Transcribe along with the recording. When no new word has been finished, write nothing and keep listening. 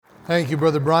Thank you,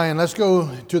 Brother Brian. Let's go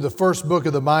to the first book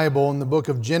of the Bible, in the book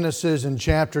of Genesis, in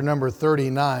chapter number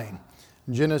 39.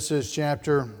 Genesis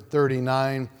chapter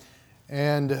 39.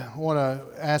 And I want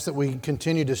to ask that we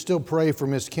continue to still pray for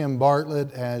Miss Kim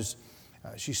Bartlett as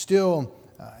she's still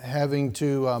having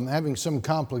some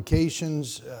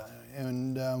complications.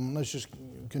 Let's just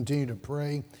continue to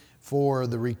pray for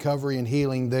the recovery and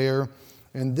healing there.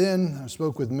 And then I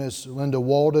spoke with Miss Linda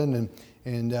Walden,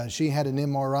 and she had an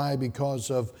MRI because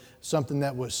of something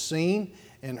that was seen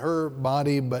in her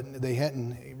body, but they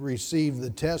hadn't received the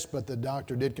test, but the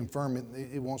doctor did confirm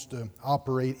it wants to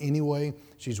operate anyway.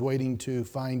 She's waiting to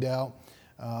find out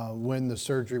when the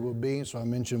surgery will be, so I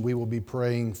mentioned we will be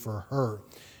praying for her.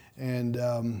 And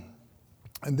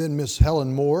then Miss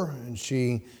Helen Moore, and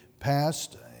she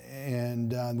passed,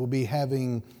 and we'll be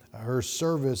having her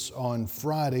service on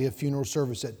Friday, a funeral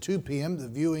service at 2 p.m., the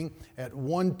viewing at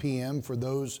 1 p.m. for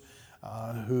those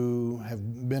who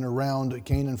have been around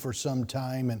Canaan for some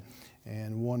time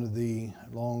and one of the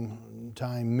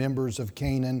long-time members of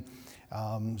Canaan.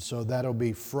 So that'll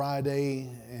be Friday,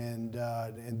 and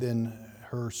then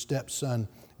her stepson,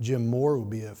 Jim Moore, will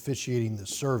be officiating the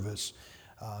service.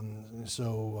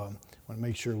 So I want to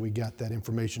make sure we got that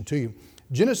information to you.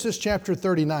 Genesis chapter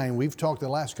 39, we've talked the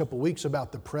last couple of weeks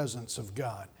about the presence of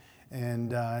God. And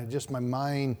just my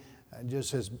mind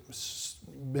just has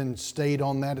been stayed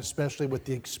on that, especially with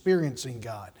the experiencing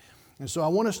God. And so I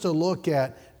want us to look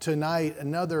at tonight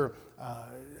another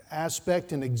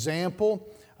aspect, an example,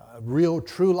 a real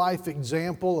true life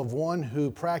example of one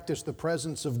who practiced the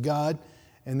presence of God,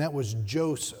 and that was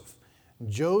Joseph.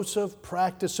 Joseph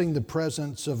practicing the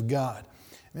presence of God.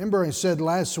 Remember I said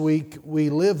last week, we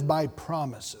live by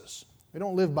promises. We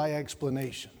don't live by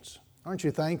explanations. Aren't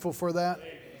you thankful for that?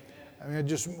 I mean, I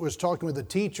just was talking with the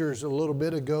teachers a little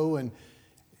bit ago, and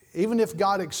even if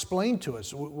God explained to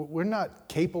us, we're not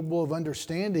capable of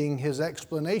understanding His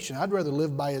explanation. I'd rather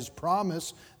live by His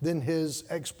promise than His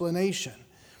explanation.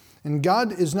 And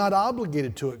God is not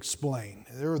obligated to explain.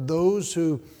 There are those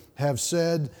who have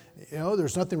said,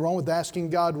 there's nothing wrong with asking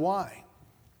God why.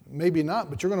 Maybe not,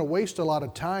 but you're going to waste a lot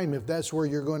of time if that's where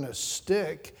you're going to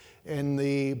stick in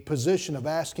the position of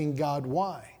asking God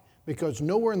why. Because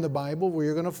nowhere in the Bible where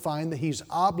you're going to find that He's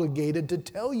obligated to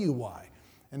tell you why.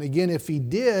 And again, if He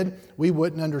did, we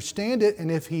wouldn't understand it.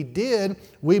 And if He did,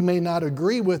 we may not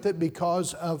agree with it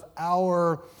because of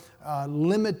our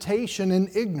limitation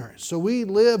and ignorance. So we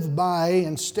live by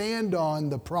and stand on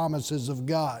the promises of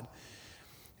God.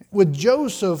 With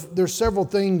Joseph, there's several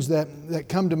things that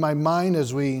come to my mind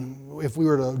if we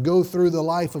were to go through the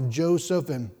life of Joseph.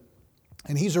 And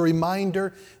he's a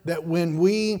reminder that when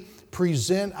we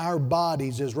present our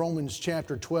bodies, as Romans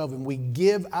chapter 12, and we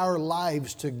give our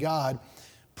lives to God,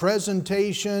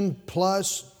 presentation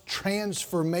plus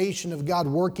transformation of God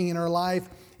working in our life,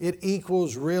 it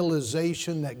equals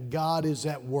realization that God is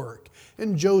at work.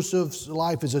 And Joseph's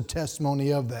life is a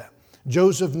testimony of that.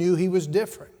 Joseph knew he was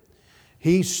different.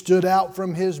 He stood out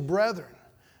from his brethren,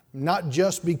 not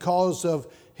just because of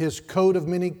his coat of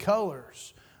many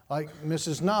colors, like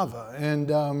Mrs. Nava.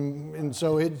 And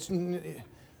so it's,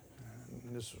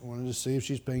 just wanted to see if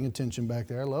she's paying attention back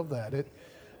there. I love that.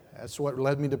 That's what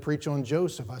led me to preach on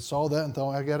Joseph. I saw that and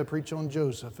thought, I got to preach on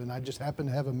Joseph. And I just happened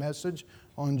to have a message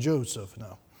on Joseph.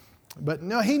 But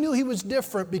no, he knew he was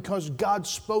different because God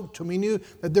spoke to him. He knew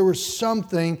that there was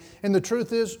something. And the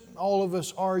truth is, all of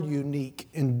us are unique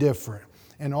and different.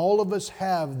 And all of us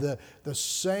have the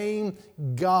same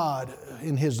God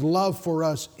in His love for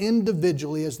us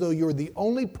individually, as though you're the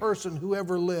only person who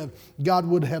ever lived. God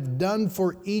would have done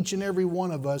for each and every one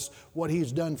of us what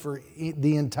He's done for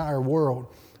the entire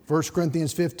world. 1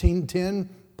 Corinthians 15:10,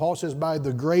 Paul says, by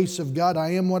the grace of God, I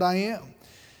am what I am.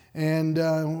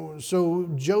 And so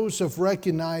Joseph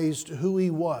recognized who he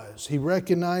was. He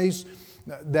recognized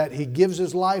that he gives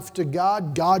his life to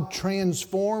God, God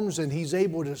transforms, and he's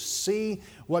able to see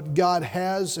what God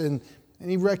has, and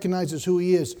he recognizes who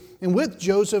he is. And with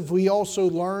Joseph, we also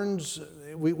learns,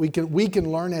 we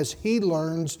can learn as he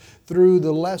learns through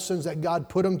the lessons that God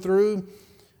put him through,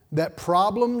 that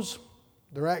problems,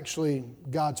 they're actually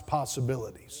God's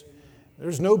possibilities.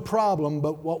 There's no problem,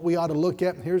 but what we ought to look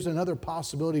at, here's another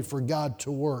possibility for God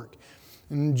to work.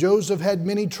 And Joseph had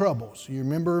many troubles. You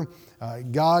remember,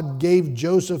 God gave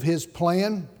Joseph his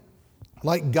plan,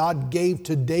 like God gave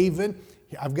to David.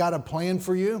 I've got a plan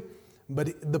for you,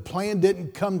 but the plan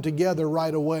didn't come together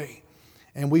right away.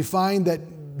 And we find that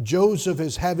Joseph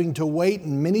is having to wait,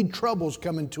 and many troubles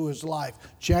come into his life.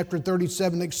 Chapter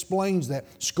 37 explains that.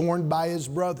 Scorned by his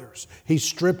brothers. He's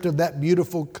stripped of that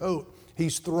beautiful coat.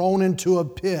 He's thrown into a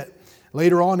pit.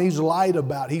 Later on, he's lied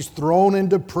about. He's thrown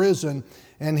into prison.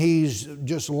 and he's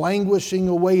just languishing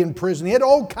away in prison. He had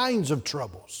all kinds of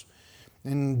troubles.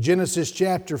 In Genesis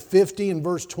chapter 50 and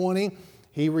verse 20,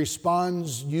 he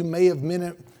responds, you may have meant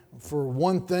it for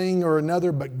one thing or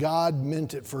another, but God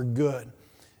meant it for good.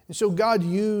 And so God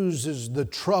uses the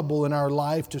trouble in our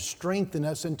life to strengthen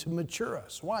us and to mature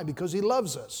us. Why? Because He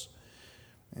loves us.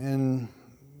 And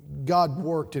God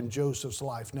worked in Joseph's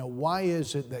life. Now, why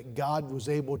is it that God was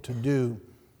able to do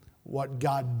what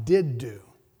God did do?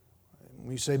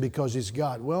 We say because He's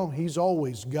God. Well, He's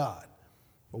always God.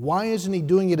 But why isn't He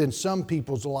doing it in some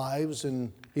people's lives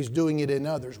and He's doing it in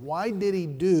others? Why did He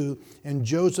do in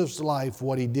Joseph's life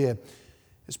what He did?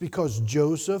 It's because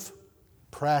Joseph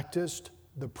practiced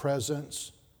the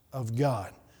presence of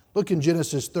God. Look in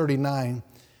Genesis 39,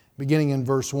 beginning in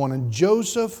verse 1. And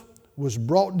Joseph was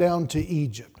brought down to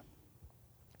Egypt,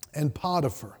 and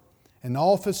Potiphar, an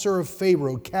officer of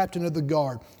Pharaoh, captain of the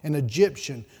guard, an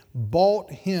Egyptian, bought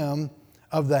him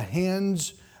of the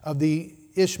hands of the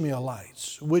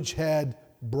Ishmaelites, which had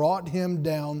brought him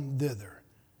down thither.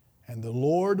 And the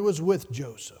Lord was with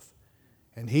Joseph,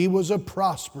 and he was a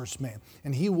prosperous man.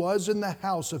 And he was in the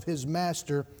house of his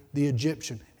master, the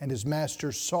Egyptian. And his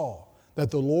master saw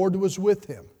that the Lord was with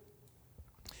him,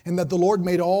 and that the Lord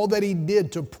made all that he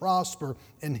did to prosper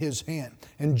in his hand.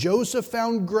 And Joseph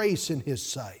found grace in his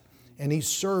sight, and he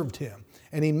served him.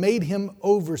 And he made him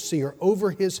overseer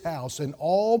over his house, and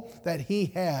all that he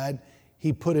had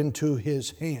he put into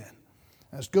his hand.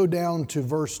 Let's go down to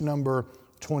verse number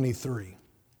 23.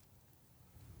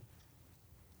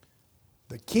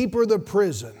 The keeper of the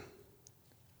prison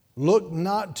looked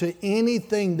not to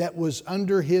anything that was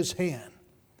under his hand,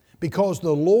 because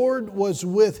the Lord was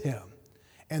with him,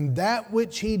 and that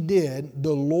which he did,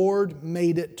 the Lord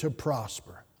made it to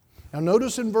prosper. Now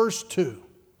notice in verse 2,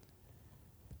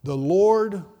 the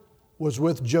Lord was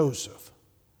with Joseph.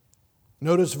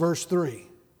 Notice verse 3,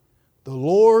 the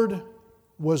Lord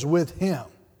was with him.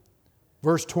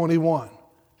 Verse 21,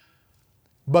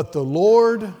 but the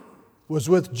Lord was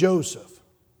with Joseph.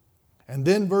 And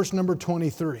then verse number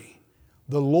 23,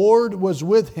 the Lord was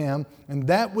with him, and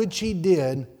that which he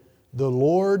did, the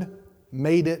Lord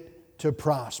made it to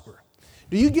prosper.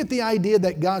 Do you get the idea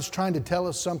that God's trying to tell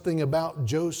us something about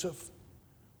Joseph?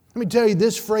 Let me tell you,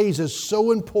 this phrase is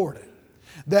so important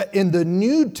that in the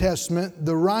New Testament,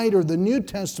 the writer of the New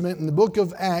Testament in the book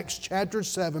of Acts chapter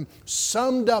 7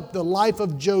 summed up the life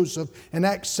of Joseph in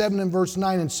Acts 7 and verse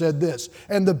 9 and said this,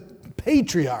 and the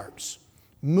patriarchs,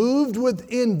 moved with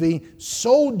envy,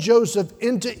 sold Joseph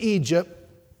into Egypt,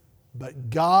 but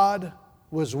God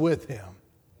was with him.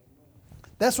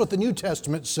 That's what the New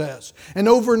Testament says. And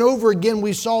over again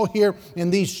we saw here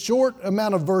in these short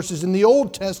amount of verses in the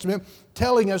Old Testament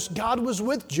telling us God was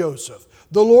with Joseph.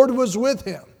 The Lord was with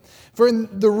him. For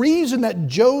the reason that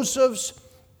Joseph's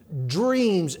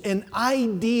dreams and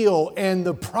ideal and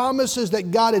the promises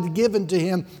that God had given to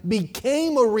him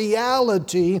became a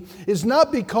reality is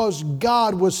not because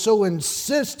God was so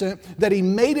insistent that He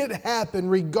made it happen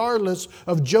regardless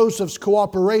of Joseph's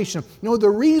cooperation. No, the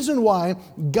reason why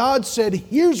God said,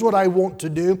 here's what I want to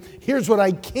do, here's what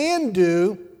I can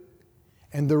do,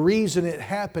 and the reason it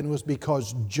happened was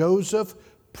because Joseph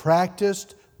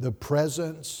practiced the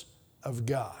presence of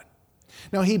God.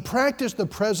 Now, he practiced the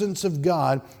presence of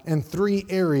God in three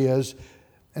areas,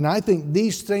 and I think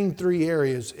these same three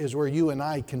areas is where you and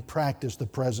I can practice the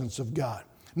presence of God.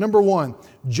 Number one,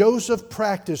 Joseph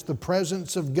practiced the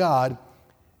presence of God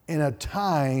in a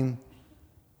time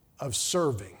of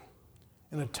serving,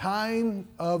 in a time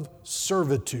of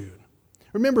servitude.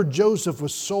 Remember, Joseph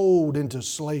was sold into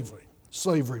slavery.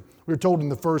 We're told in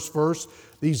the first verse,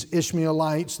 these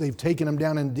Ishmaelites, they've taken him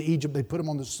down into Egypt, they put him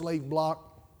on the slave block.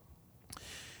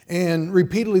 And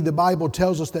repeatedly the Bible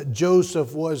tells us that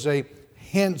Joseph was a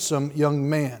handsome young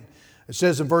man. It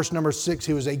says in verse number 6,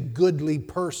 he was a goodly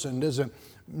person. It doesn't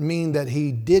mean that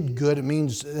he did good. It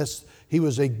means he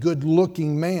was a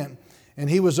good-looking man. And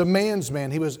he was a man's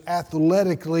man. He was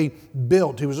athletically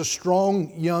built. He was a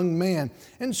strong young man.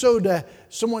 And so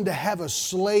someone to have a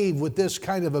slave with this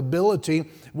kind of ability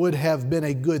would have been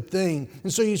a good thing.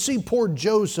 And so you see poor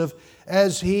Joseph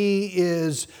as he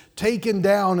is taken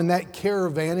down in that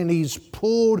caravan and he's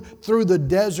pulled through the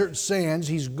desert sands.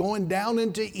 He's going down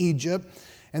into Egypt.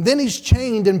 And then he's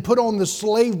chained and put on the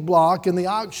slave block, and the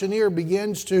auctioneer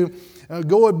begins to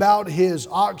go about his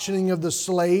auctioning of the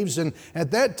slaves. And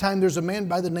at that time, there's a man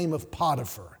by the name of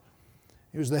Potiphar.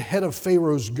 He was the head of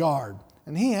Pharaoh's guard.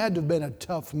 And he had to have been a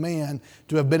tough man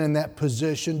to have been in that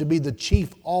position, to be the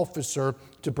chief officer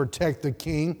to protect the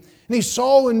king. And he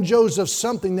saw in Joseph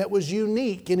something that was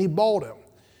unique, and he bought him.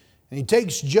 And he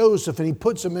takes Joseph and he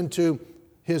puts him into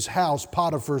his house,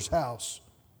 Potiphar's house.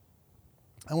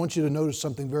 I want you to notice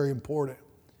something very important.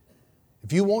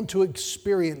 If you want to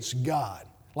experience God,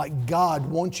 like God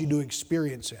wants you to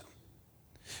experience Him.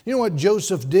 You know what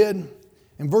Joseph did?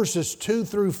 In verses 2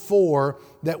 through 4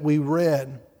 that we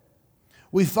read,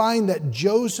 we find that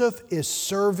Joseph is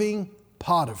serving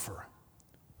Potiphar.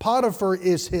 Potiphar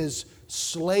is his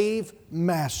slave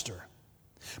master.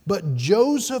 But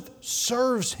Joseph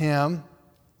serves him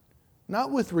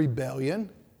not with rebellion,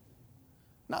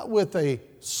 not with a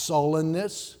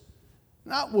sullenness,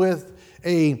 not with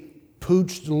a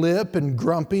pooched lip and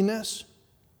grumpiness.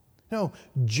 No,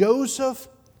 Joseph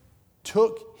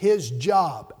took his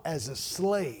job as a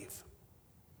slave.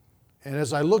 And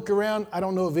as I look around, I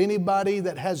don't know of anybody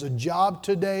that has a job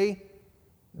today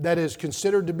that is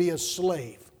considered to be a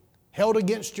slave, held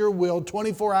against your will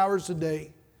 24 hours a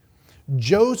day.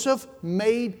 Joseph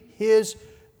made his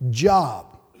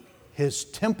job his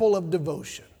temple of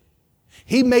devotion.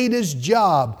 He made his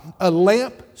job a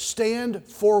lampstand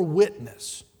for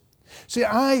witness. See,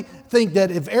 I think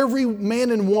that if every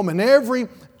man and woman, every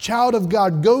child of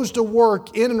God goes to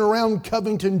work in and around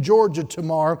Covington, Georgia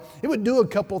tomorrow, it would do a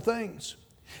couple things.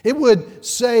 It would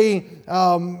say,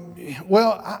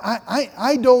 well,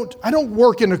 I don't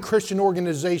work in a Christian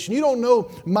organization. You don't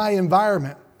know my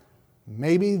environment.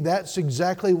 Maybe that's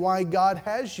exactly why God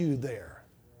has you there.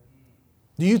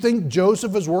 Do you think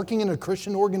Joseph was working in a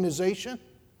Christian organization?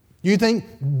 Do you think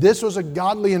this was a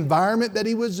godly environment that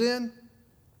he was in?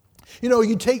 You know,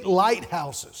 you take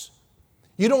lighthouses.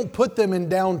 You don't put them in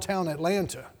downtown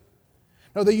Atlanta.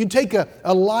 No, that you take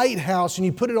a lighthouse and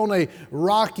you put it on a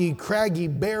rocky, craggy,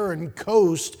 barren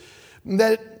coast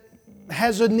that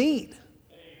has a need.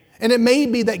 And it may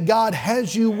be that God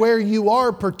has you where you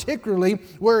are, particularly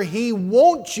where He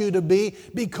wants you to be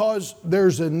because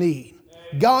there's a need.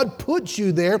 God puts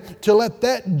you there to let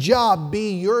that job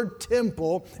be your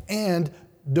temple and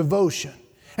devotion.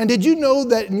 And did you know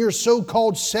that in your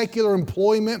so-called secular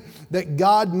employment that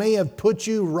God may have put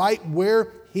you right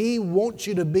where He wants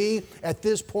you to be at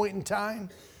this point in time?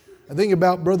 I think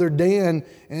about Brother Dan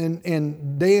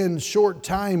and Dan's short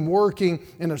time working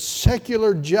in a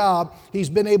secular job. He's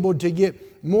been able to get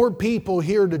more people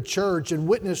here to church and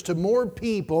witness to more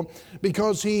people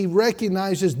because he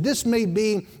recognizes this may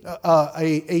be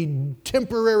a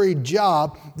temporary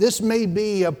job. This may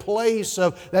be a place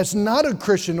that's not a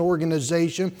Christian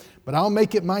organization, but I'll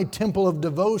make it my temple of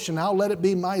devotion. I'll let it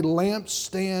be my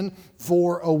lampstand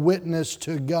for a witness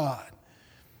to God.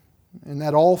 In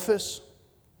that office,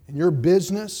 in your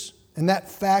business, in that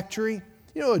factory,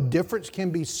 you know, a difference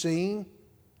can be seen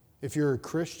if you're a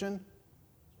Christian.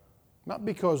 Not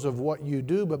because of what you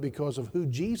do, but because of who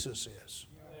Jesus is.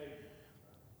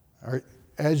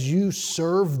 As you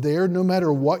serve there, no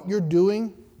matter what you're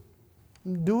doing,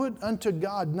 do it unto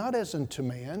God, not as unto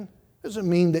man. Doesn't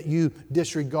mean that you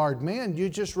disregard man. You're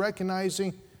just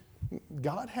recognizing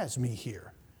God has me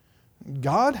here.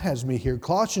 God has me here.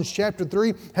 Colossians chapter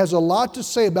 3 has a lot to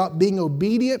say about being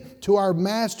obedient to our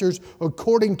masters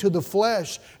according to the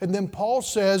flesh. And then Paul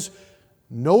says,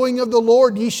 knowing of the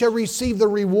Lord, ye shall receive the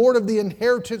reward of the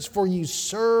inheritance, for ye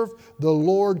serve the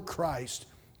Lord Christ.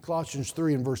 Colossians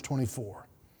 3 and verse 24.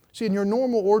 See, in your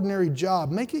normal, ordinary job,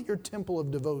 make it your temple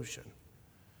of devotion.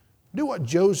 Do what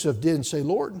Joseph did and say,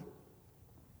 Lord,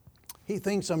 he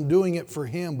thinks I'm doing it for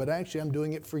him, but actually I'm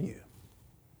doing it for you.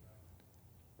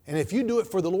 And if you do it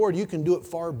for the Lord, you can do it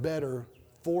far better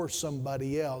for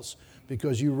somebody else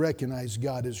because you recognize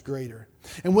God is greater.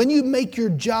 And when you make your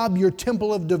job your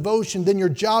temple of devotion, then your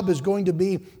job is going to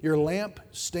be your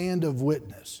lampstand of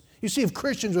witness. You see, if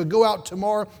Christians would go out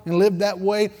tomorrow and live that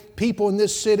way, people in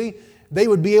this city, they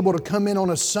would be able to come in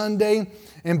on a Sunday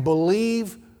and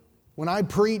believe when I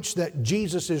preach that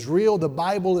Jesus is real, the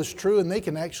Bible is true, and they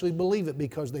can actually believe it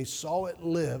because they saw it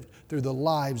lived through the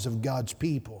lives of God's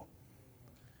people.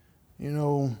 You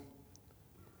know,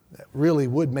 that really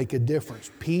would make a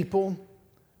difference. People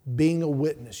being a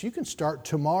witness. You can start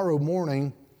tomorrow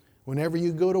morning, whenever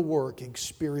you go to work,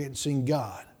 experiencing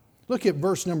God. Look at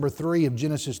verse number 3 of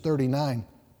Genesis 39.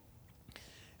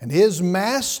 And his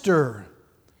master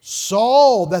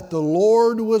saw that the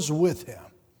Lord was with him.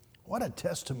 What a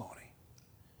testimony.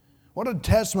 What a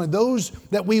testimony. Those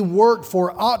that we work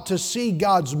for ought to see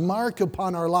God's mark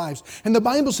upon our lives. And the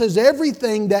Bible says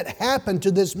everything that happened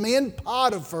to this man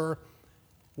Potiphar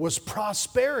was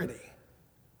prosperity.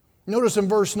 Notice in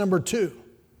verse number 2.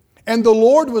 And the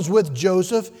Lord was with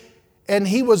Joseph, and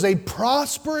he was a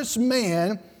prosperous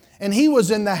man, and he was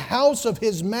in the house of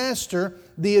his master,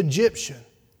 the Egyptian.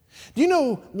 Do you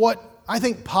know what I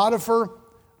think Potiphar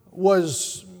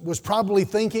was probably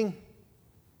thinking?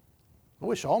 I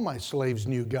wish all my slaves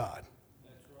knew God.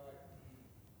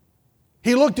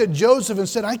 He looked at Joseph and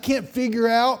said, I can't figure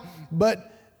out, but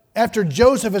after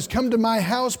Joseph has come to my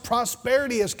house,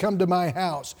 prosperity has come to my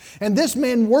house. And this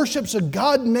man worships a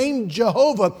God named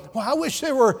Jehovah. Well, I wish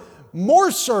there were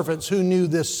more servants who knew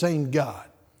this same God.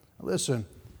 Listen,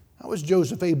 how was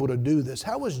Joseph able to do this?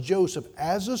 How was Joseph,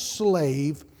 as a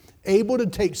slave, able to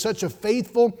take such a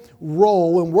faithful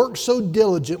role and work so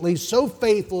diligently, so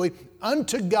faithfully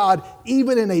unto God,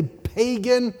 even in a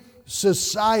pagan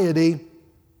society?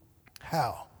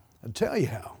 How? I'll tell you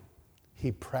how.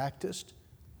 He practiced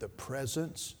the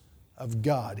presence of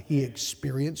God. He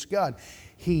experienced God.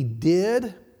 He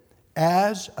did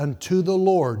as unto the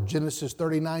Lord. Genesis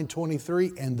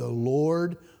 39:23, and the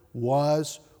Lord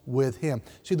was with him.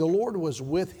 See, the Lord was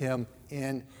with him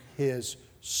in his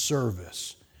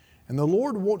service. And the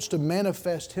Lord wants to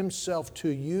manifest himself to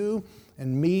you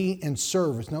and me in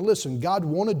service. Now listen, God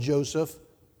wanted Joseph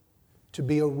to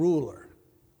be a ruler.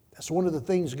 That's one of the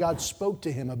things God spoke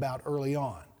to him about early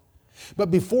on.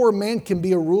 But before a man can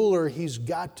be a ruler, he's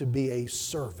got to be a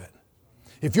servant.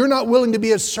 If you're not willing to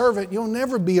be a servant, you'll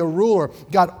never be a ruler.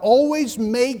 God always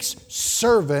makes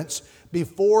servants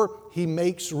before he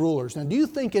makes rulers. Now, do you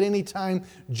think at any time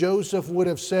Joseph would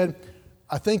have said,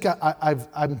 I think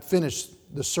I've finished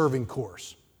the serving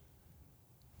course?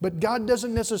 But God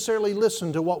doesn't necessarily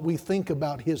listen to what we think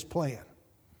about his plan.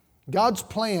 God's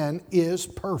plan is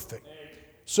perfect.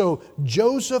 So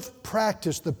Joseph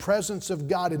practiced the presence of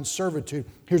God in servitude.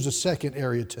 Here's a second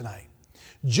area tonight.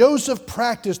 Joseph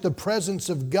practiced the presence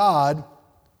of God.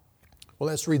 Well,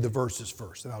 let's read the verses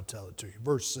first, and I'll tell it to you.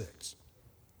 Verse 6.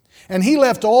 And he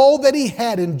left all that he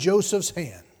had in Joseph's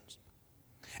hands,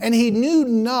 and he knew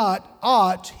not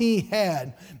aught he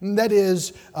had. That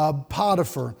is,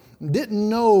 Potiphar didn't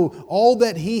know all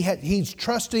that he had. He's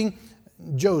trusting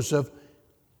Joseph.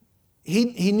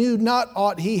 He knew not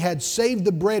aught he had save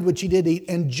the bread which he did eat.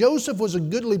 And Joseph was a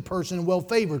goodly person and well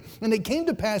favored. And it came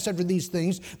to pass after these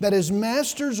things that his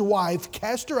master's wife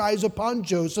cast her eyes upon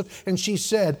Joseph, and she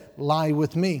said, Lie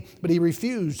with me. But he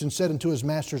refused and said unto his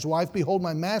master's wife, Behold,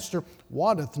 my master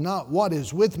wotteth not what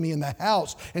is with me in the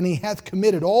house, and he hath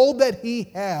committed all that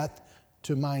he hath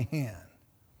to my hand.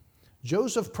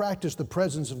 Joseph practiced the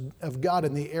presence of God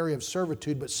in the area of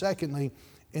servitude, but secondly,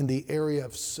 in the area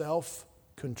of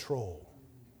self-control.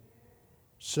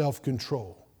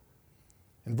 Self-control.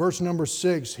 In verse number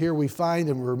 6, here we find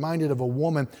and we're reminded of a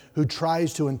woman who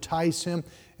tries to entice him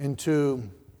into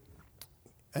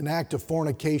an act of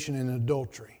fornication and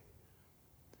adultery.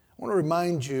 I want to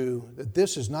remind you that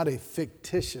this is not a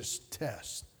fictitious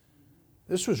test.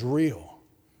 This was real.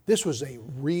 This was a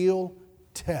real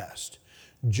test.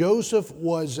 Joseph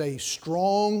was a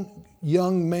strong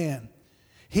young man.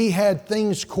 He had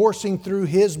things coursing through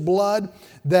his blood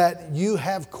that you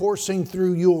have coursing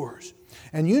through yours.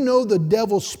 And you know the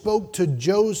devil spoke to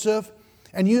Joseph,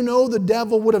 and you know the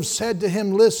devil would have said to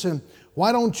him, Listen,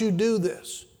 why don't you do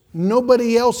this?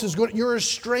 Nobody else is going. You're a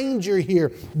stranger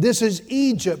here. This is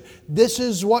Egypt. This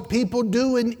is what people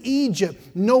do in Egypt.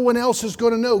 No one else is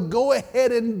going to know. Go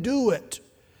ahead and do it.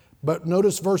 But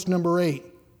notice verse number 8.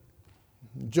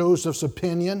 Joseph's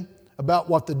opinion about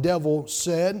what the devil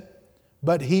said.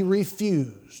 But he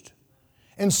refused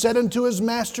and said unto his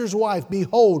master's wife,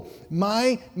 Behold,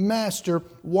 my master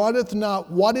wotteth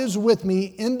not what is with me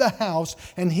in the house,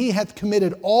 and he hath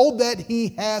committed all that he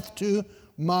hath to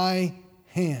my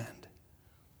hand.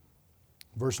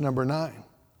 Verse number 9.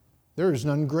 There is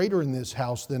none greater in this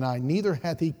house than I, neither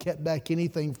hath he kept back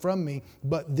anything from me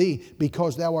but thee,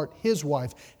 because thou art his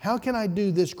wife. How can I do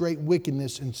this great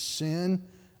wickedness and sin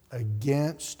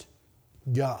against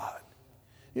God?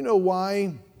 You know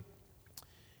why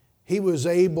he was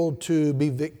able to be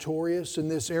victorious in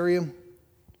this area?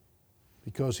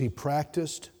 Because he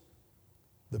practiced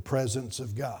the presence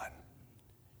of God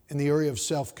in the area of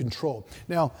self-control.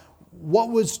 Now, what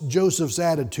was Joseph's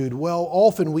attitude? Well,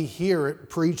 often we hear it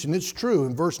preached, and it's true.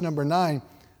 In verse number 9,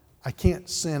 I can't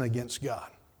sin against God.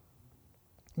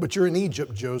 But you're in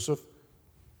Egypt, Joseph.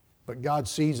 But God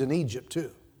sees in Egypt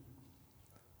too.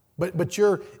 But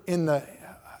you're in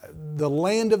the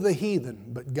land of the heathen,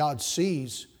 but God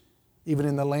sees even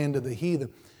in the land of the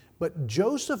heathen. But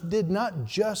Joseph did not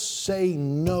just say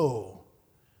no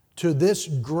to this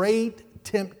great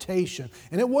temptation.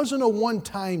 And it wasn't a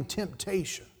one-time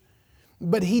temptation.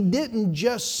 But he didn't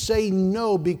just say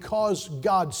no because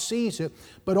God sees it,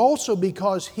 but also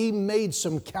because he made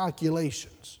some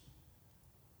calculations.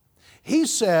 He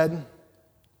said,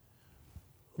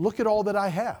 look at all that I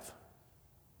have.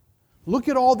 Look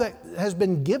at all that has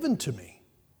been given to me.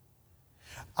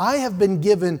 I have been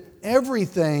given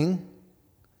everything,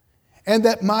 And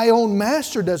that my own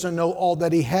master doesn't know all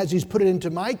that he has. He's put it into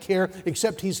my care,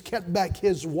 except he's kept back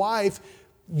his wife,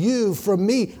 you, from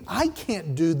me. I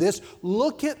can't do this.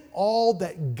 Look at all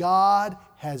that God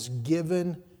has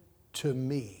given to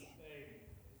me.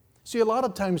 See, a lot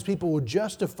of times people will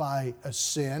justify a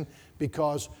sin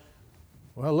because,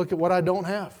 well, look at what I don't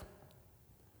have.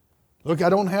 Look, I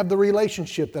don't have the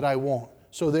relationship that I want.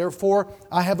 So therefore,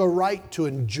 I have a right to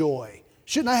enjoy.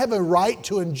 Shouldn't I have a right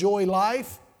to enjoy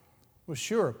life? Well,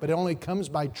 sure, but it only comes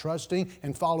by trusting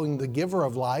and following the giver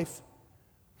of life.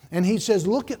 And he says,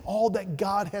 look at all that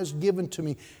God has given to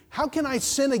me. How can I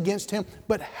sin against Him?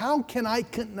 But how can I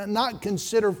not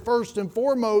consider first and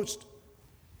foremost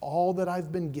all that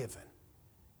I've been given?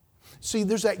 See,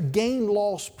 there's that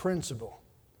gain-loss principle.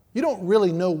 You don't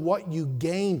really know what you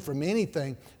gain from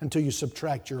anything until you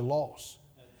subtract your loss.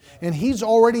 And he's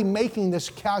already making this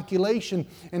calculation,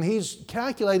 and he's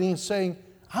calculating and saying,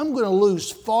 I'm going to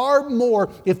lose far more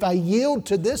if I yield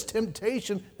to this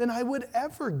temptation than I would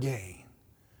ever gain.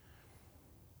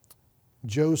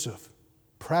 Joseph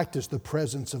practiced the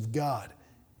presence of God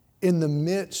in the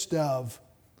midst of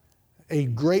a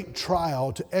great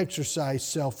trial to exercise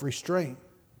self-restraint.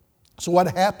 So what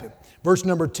happened? Verse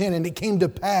number 10, and it came to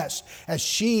pass as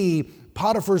she,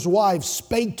 Potiphar's wife,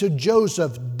 spake to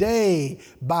Joseph day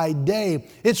by day.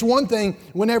 It's one thing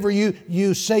whenever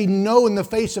you say no in the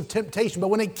face of temptation, but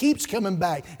when it keeps coming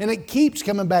back and it keeps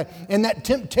coming back and that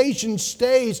temptation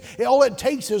stays, all it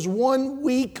takes is one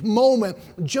weak moment.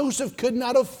 Joseph could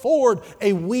not afford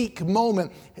a weak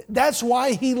moment. That's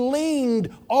why he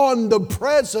leaned on the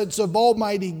presence of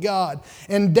Almighty God.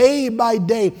 And day by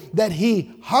day that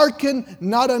he hearkened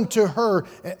not unto her,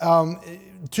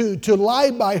 to lie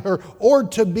by her or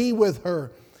to be with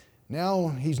her. Now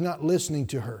he's not listening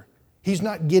to her. He's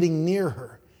not getting near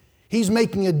her. He's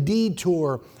making a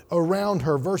detour around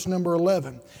her. Verse number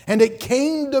 11. And it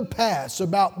came to pass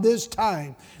about this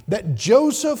time that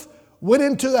Joseph went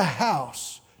into the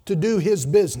house to do his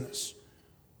business.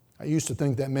 I used to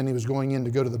think that meant he was going in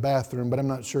to go to the bathroom, but I'm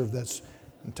not sure if that's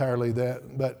entirely that.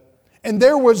 And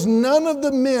there was none of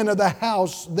the men of the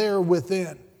house there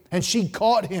within. And she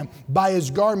caught him by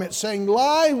his garment, saying,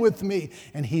 Lie with me.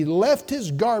 And he left his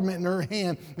garment in her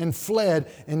hand and fled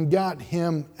and got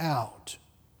him out.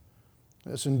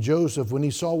 Listen, Joseph, when he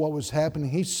saw what was happening,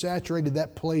 he saturated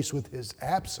that place with his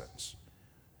absence.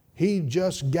 He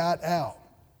just got out.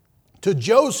 To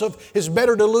Joseph, it's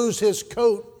better to lose his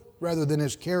coat rather than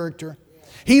his character.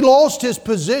 He lost his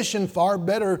position. Far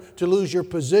better to lose your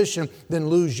position than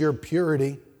lose your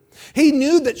purity. He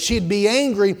knew that she'd be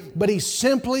angry, but he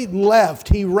simply left.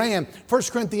 He ran. 1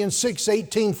 Corinthians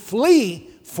 6:18, flee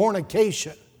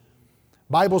fornication.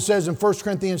 Bible says in 1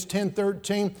 Corinthians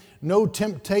 10:13, no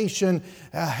temptation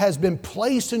has been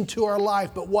placed into our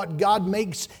life, but what God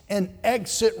makes an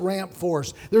exit ramp for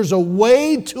us. There's a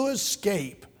way to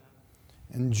escape.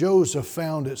 And Joseph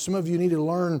found it. Some of you need to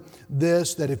learn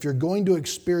this, that if you're going to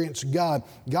experience God,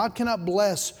 God cannot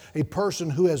bless a person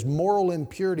who has moral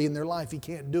impurity in their life. He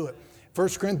can't do it. 1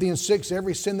 Corinthians 6,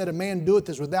 every sin that a man doeth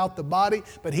is without the body,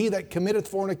 but he that committeth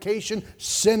fornication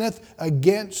sinneth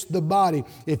against the body.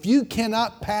 If you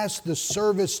cannot pass the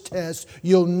service test,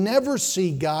 you'll never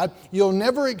see God. You'll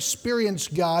never experience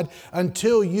God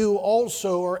until you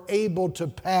also are able to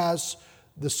pass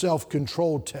the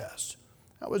self-control test.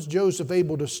 How was Joseph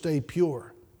able to stay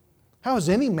pure? How is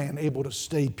any man able to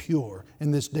stay pure in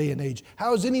this day and age?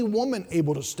 How is any woman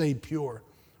able to stay pure?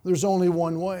 There's only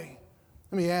one way.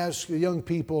 Let me ask the young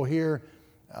people here,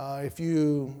 if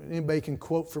anybody can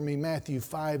quote for me Matthew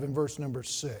 5 and verse number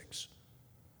 6.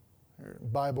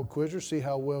 Bible quizzer, see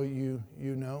how well you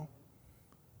know.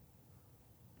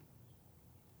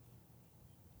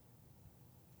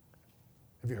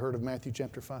 Have you heard of Matthew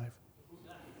chapter 5?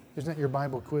 Isn't that your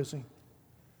Bible quizzing?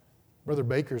 Brother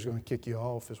Baker's going to kick you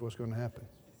off is what's going to happen.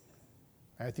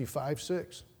 Matthew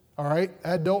 5:6. All right,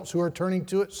 adults who are turning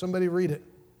to it, somebody read it.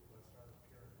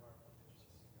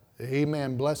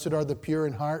 Amen. Blessed are the pure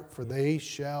in heart, for they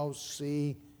shall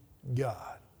see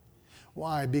God.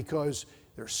 Why? Because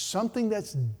there's something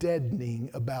that's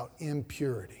deadening about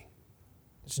impurity.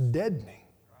 It's deadening.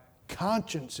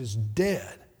 Conscience is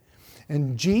dead.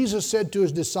 And Jesus said to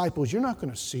His disciples, you're not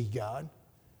going to see God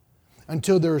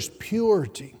until there's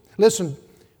purity. Listen,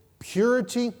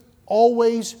 purity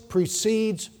always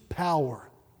precedes power.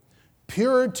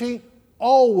 Purity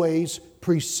always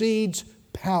precedes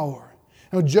power.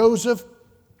 Now, Joseph,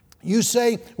 you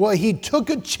say, well, he took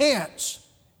a chance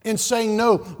in saying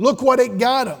no. Look what it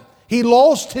got him. He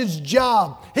lost his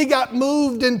job. He got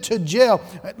moved into jail.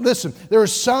 Listen, there are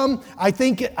some,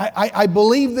 I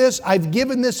believe this, I've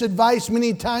given this advice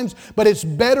many times, but it's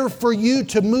better for you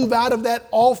to move out of that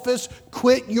office,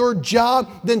 quit your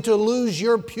job, than to lose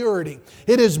your purity.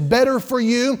 It is better for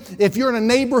you, if you're in a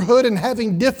neighborhood and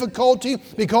having difficulty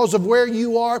because of where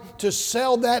you are, to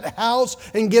sell that house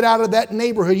and get out of that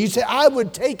neighborhood. You say, I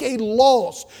would take a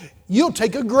loss. You'll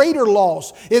take a greater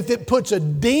loss if it puts a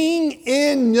ding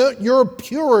in your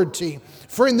purity.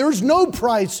 Friend, there's no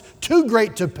price too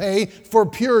great to pay for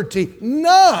purity.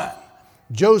 None.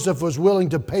 Joseph was willing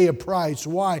to pay a price.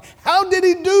 Why? How did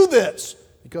he do this?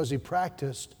 Because he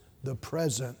practiced the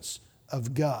presence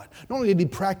of God. Not only did he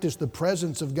practice the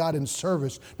presence of God in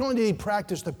service, not only did he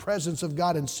practice the presence of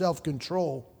God in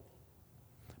self-control,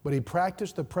 but he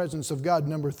practiced the presence of God,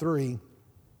 number 3,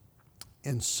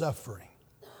 in suffering.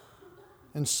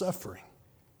 And suffering.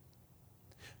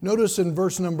 Notice in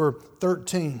verse number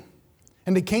 13,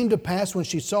 and it came to pass when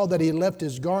she saw that he had left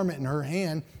his garment in her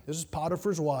hand, this is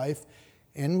Potiphar's wife,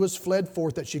 and was fled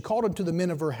forth, that she called unto the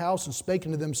men of her house and spake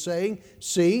unto them, saying,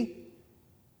 See,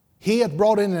 he hath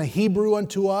brought in a Hebrew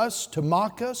unto us to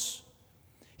mock us.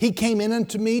 He came in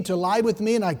unto me to lie with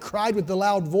me, and I cried with a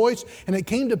loud voice. And it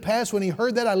came to pass when he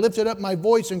heard that, I lifted up my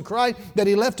voice and cried, that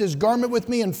he left his garment with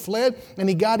me and fled, and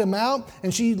he got him out.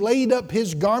 And she laid up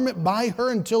his garment by her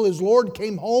until his Lord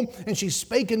came home. And she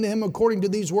spake unto him according to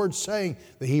these words, saying,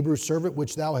 The Hebrew servant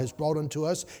which thou hast brought unto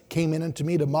us came in unto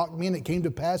me to mock me. And it came to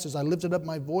pass, as I lifted up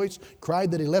my voice, cried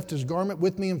that he left his garment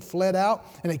with me and fled out.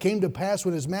 And it came to pass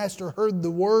when his master heard the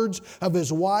words of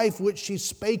his wife, which she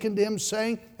spake unto him,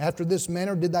 saying, After this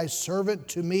manner did thy servant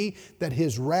to me, that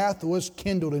his wrath was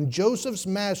kindled. And Joseph's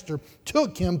master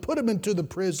took him, put him into the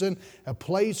prison, a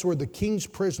place where the king's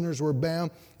prisoners were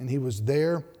bound, and he was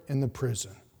there in the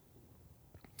prison.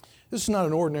 This is not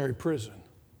an ordinary prison.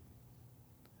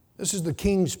 This is the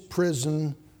king's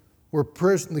prison where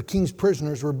the king's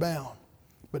prisoners were bound.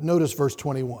 But notice verse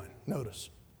 21. Notice.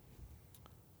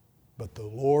 But the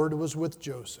Lord was with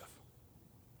Joseph.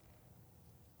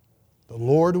 The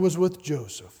Lord was with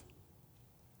Joseph.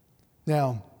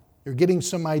 Now, you're getting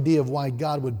some idea of why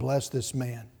God would bless this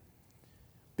man.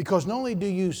 Because not only do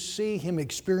you see him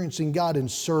experiencing God in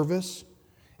service,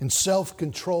 in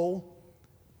self-control,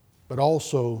 but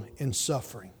also in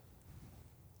suffering.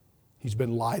 He's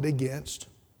been lied against,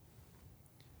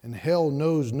 and hell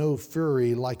knows no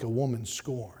fury like a woman's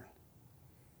scorn.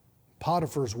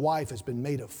 Potiphar's wife has been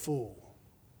made a fool.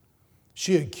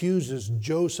 She accuses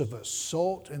Joseph of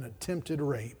assault and attempted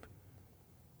rape.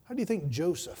 How do you think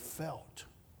Joseph felt?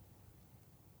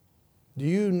 Do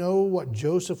you know what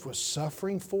Joseph was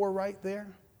suffering for right there?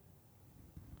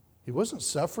 He wasn't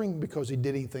suffering because he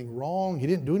did anything wrong. He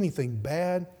didn't do anything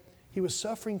bad. He was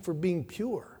suffering for being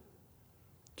pure.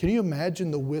 Can you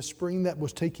imagine the whispering that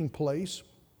was taking place?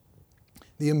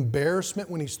 The embarrassment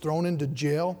when he's thrown into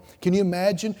jail. Can you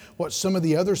imagine what some of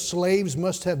the other slaves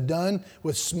must have done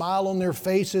with smile on their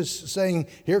faces saying,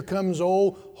 here comes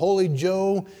old Holy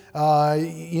Joe.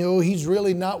 He's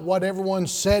really not what everyone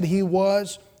said he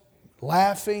was.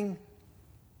 Laughing.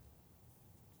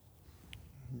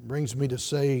 Brings me to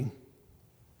say, you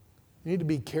need to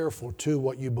be careful too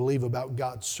what you believe about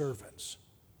God's servants.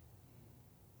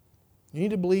 You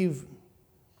need to believe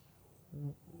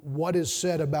what is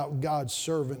said about God's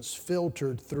servants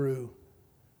filtered through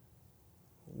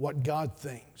what God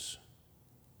thinks.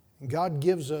 And God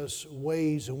gives us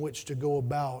ways in which to go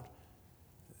about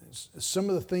some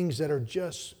of the things that are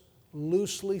just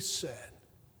loosely said.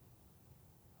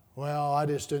 Well, I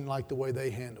just didn't like the way they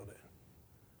handled it.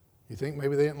 You think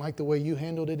maybe they didn't like the way you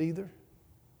handled it either?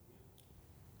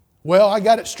 Well, I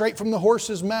got it straight from the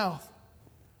horse's mouth.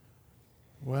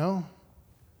 Well,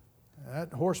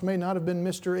 that horse may not have been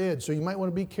Mr. Ed, so you might want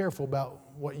to be careful about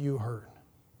what you heard.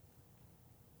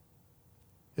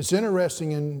 It's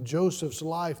interesting in Joseph's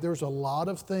life, there's a lot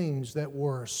of things that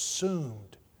were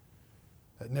assumed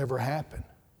that never happened.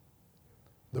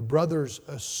 The brothers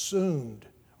assumed,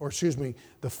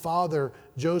 the father,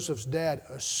 Joseph's dad,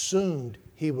 assumed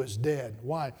he was dead.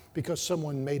 Why? Because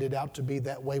someone made it out to be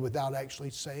that way without actually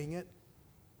saying it.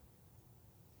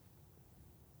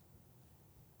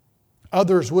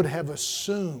 Others would have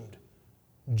assumed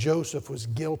Joseph was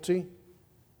guilty.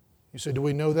 You say, do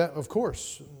we know that? Of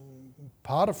course.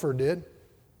 Potiphar did.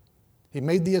 He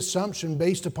made the assumption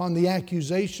based upon the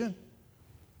accusation.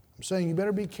 I'm saying you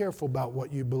better be careful about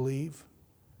what you believe.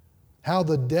 How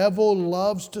the devil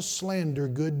loves to slander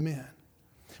good men.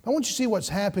 I want you to see what's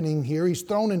happening here. He's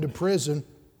thrown into prison.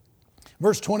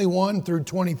 Verse 21 through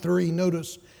 23,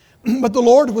 notice. But the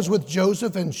Lord was with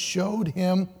Joseph and showed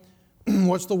him,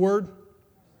 what's the word?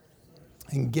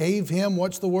 and gave him,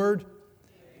 what's the word?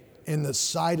 In the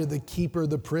sight of the keeper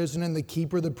of the prison. And the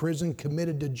keeper of the prison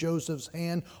committed to Joseph's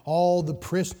hand all the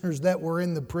prisoners that were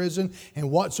in the prison.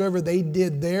 And whatsoever they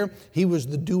did there, he was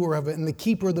the doer of it. And the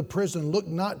keeper of the prison looked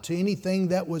not to anything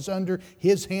that was under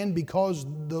his hand, because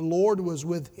the Lord was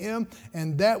with him.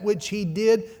 And that which he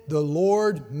did, the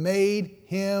Lord made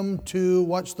him to,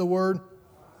 what's the word?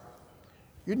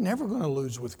 You're never going to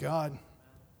lose with God.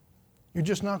 You're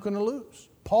just not going to lose.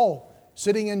 Paul,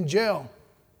 sitting in jail.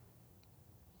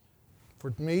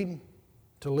 For me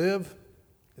to live,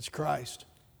 it's Christ.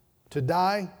 To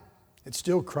die, it's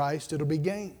still Christ. It'll be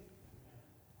gain.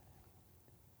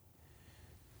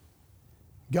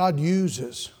 God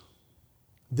uses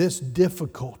this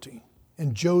difficulty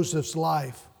in Joseph's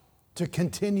life to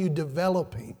continue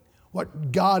developing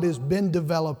what God has been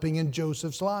developing in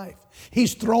Joseph's life.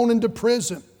 He's thrown into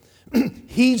prison.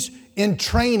 He's in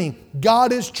training.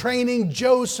 God is training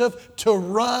Joseph to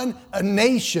run a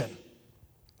nation.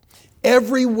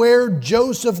 Everywhere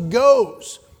Joseph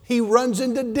goes, he runs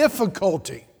into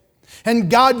difficulty. And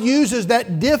God uses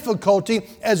that difficulty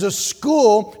as a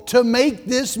school to make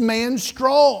this man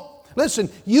strong. Listen,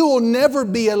 you will never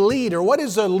be a leader. What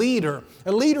is a leader?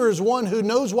 A leader is one who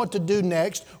knows what to do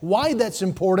next, why that's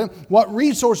important, what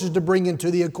resources to bring into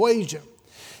the equation.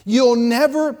 You'll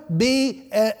never be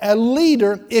a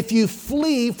leader if you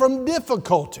flee from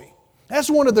difficulty. That's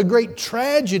one of the great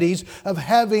tragedies of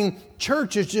having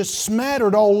churches just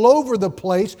smattered all over the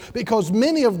place, because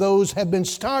many of those have been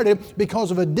started because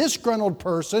of a disgruntled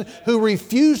person who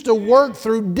refused to work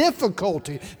through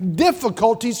difficulty.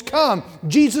 Difficulties come.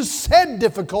 Jesus said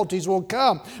difficulties will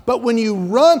come. But when you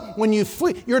run, when you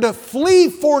flee, you're to flee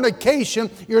fornication.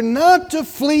 You're not to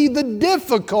flee the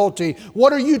difficulty.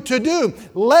 What are you to do?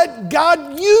 Let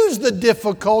God use the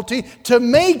difficulty to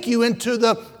make you into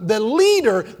the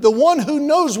leader, the one who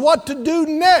knows what to do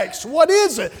next. What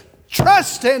is it?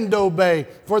 Trust and obey,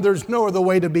 for there's no other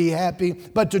way to be happy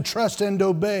but to trust and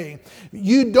obey.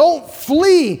 You don't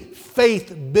flee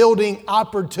faith-building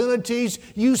opportunities.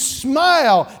 You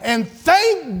smile and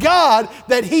thank God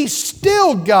that He's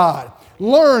still God.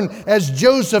 Learn as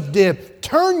Joseph did.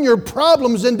 Turn your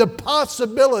problems into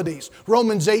possibilities.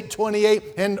 Romans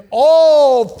 8:28, and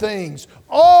all things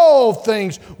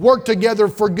work together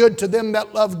for good to them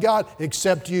that love God,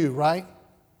 except you, right?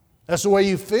 That's the way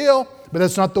you feel, but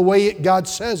that's not the way God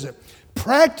says it.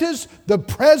 Practice the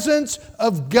presence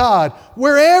of God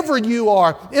wherever you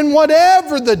are, in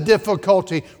whatever the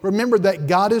difficulty. Remember that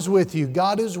God is with you.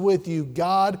 God is with you.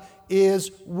 God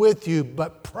is with you.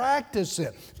 But practice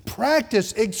it.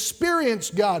 Practice, experience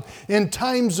God in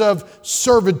times of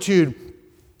servitude.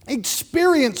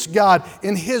 Experience God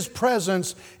in His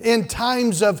presence in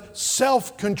times of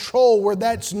self-control where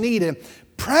that's needed.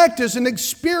 Practice and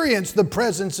experience the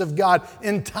presence of God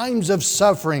in times of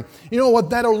suffering. You know what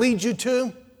that'll lead you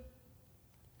to?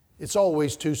 It's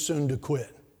always too soon to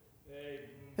quit.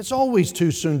 It's always too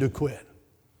soon to quit.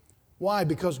 Why?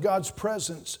 Because God's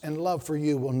presence and love for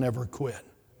you will never quit.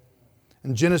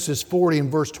 In Genesis 40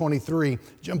 and verse 23,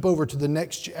 jump over to the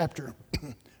next chapter.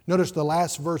 Notice the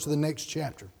last verse of the next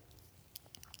chapter.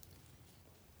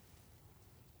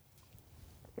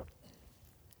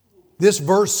 This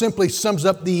verse simply sums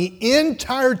up the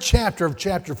entire chapter of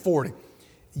chapter 40.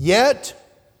 Yet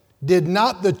did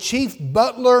not the chief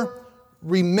butler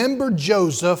remember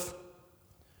Joseph,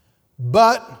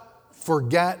 but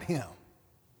forgot him.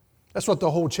 That's what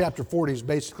the whole chapter 40 is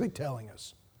basically telling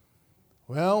us.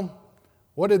 Well,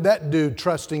 what did that do,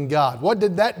 trusting God? What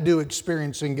did that do,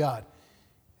 experiencing God?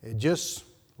 It just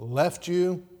left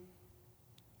you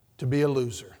to be a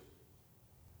loser.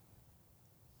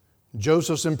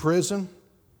 Joseph's in prison.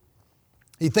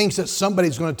 He thinks that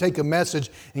somebody's going to take a message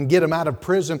and get him out of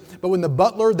prison. But when the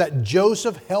butler that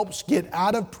Joseph helps get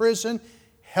out of prison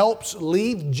helps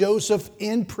leave Joseph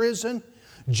in prison,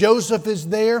 Joseph is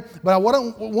there. But what I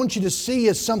want you to see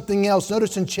is something else.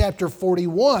 Notice in chapter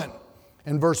 41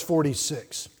 and verse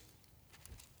 46.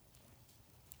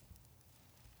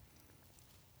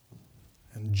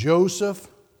 And Joseph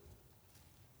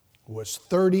was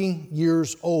 30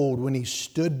 years old when he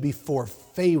stood before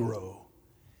Pharaoh,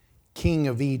 king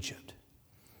of Egypt.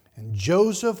 And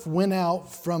Joseph went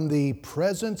out from the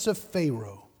presence of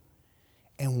Pharaoh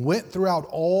and went throughout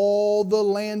all the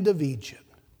land of Egypt.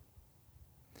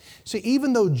 See,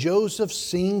 even though Joseph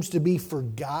seems to be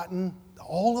forgotten,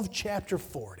 all of chapter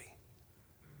 40,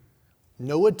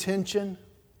 no attention,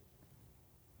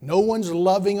 no one's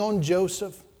loving on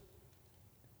Joseph.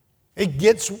 It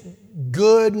gets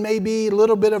good, maybe a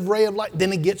little bit of ray of light,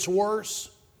 then it gets worse.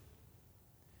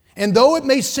 And though it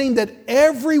may seem that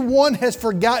everyone has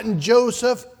forgotten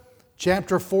Joseph,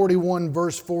 Chapter 41,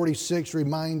 verse 46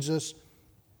 reminds us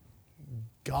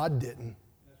God didn't.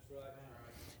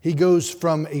 He goes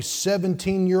from a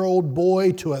 17-year-old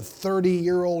boy to a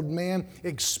 30-year-old man,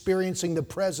 experiencing the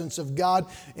presence of God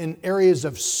in areas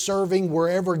of serving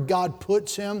wherever God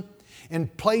puts him, in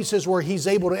places where he's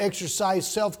able to exercise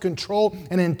self-control,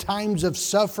 and in times of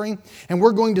suffering. And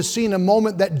we're going to see in a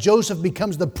moment that Joseph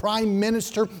becomes the prime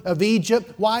minister of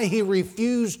Egypt. Why? He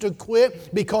refused to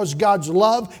quit, because God's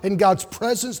love and God's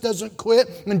presence doesn't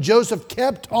quit. And Joseph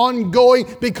kept on going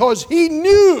because he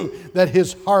knew that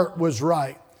his heart was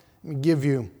right. Let me give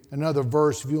you another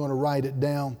verse if you want to write it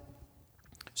down.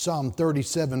 Psalm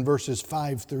 37, verses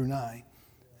 5 through 9.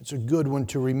 It's a good one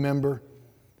to remember.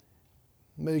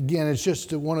 But again, it's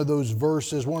just one of those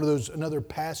verses, another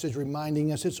passage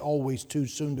reminding us it's always too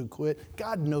soon to quit.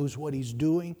 God knows what He's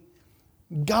doing.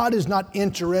 God is not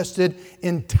interested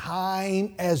in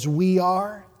time as we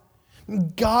are.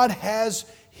 God has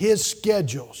His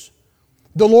schedules.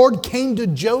 The Lord came to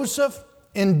Joseph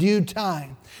in due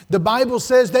time. The Bible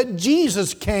says that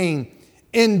Jesus came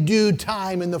in due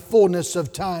time, in the fullness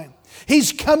of time.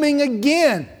 He's coming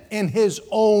again in His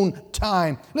own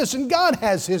time. Listen, God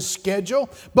has His schedule,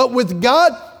 but with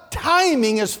God,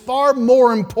 timing is far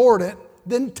more important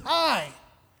than time.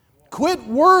 Quit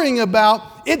worrying about,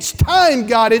 it's time,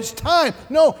 God, it's time.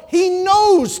 No, He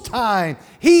knows time.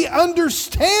 He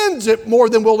understands it more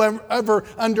than we'll ever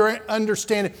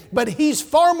understand it. But He's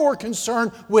far more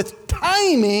concerned with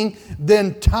timing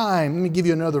than time. Let me give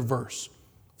you another verse.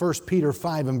 1 Peter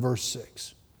 5 and verse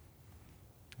 6.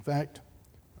 In fact,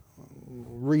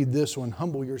 read this one.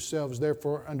 Humble yourselves,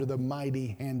 therefore, under the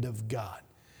mighty hand of God,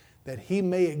 that He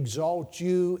may exalt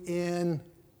you in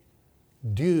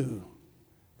due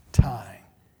time.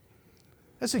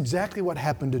 That's exactly what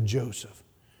happened to Joseph.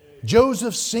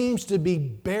 Joseph seems to be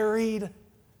buried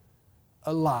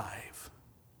alive.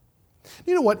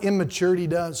 You know what immaturity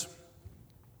does?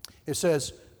 It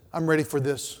says, I'm ready for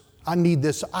this. I need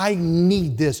this. I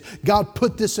need this. God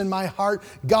put this in my heart.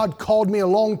 God called me a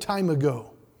long time ago.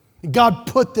 God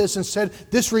put this and said,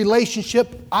 this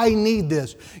relationship, I need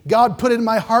this. God put in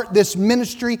my heart this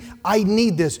ministry, I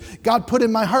need this. God put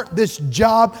in my heart this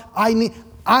job,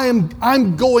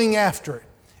 I'm going after it.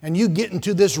 And you get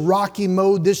into this Rocky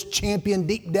mode, this champion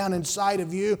deep down inside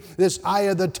of you, this eye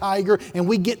of the tiger, and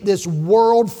we get this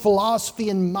world philosophy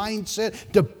and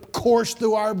mindset to course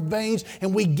through our veins,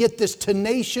 and we get this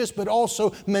tenacious but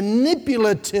also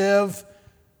manipulative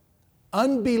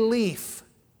unbelief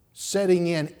setting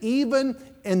in, even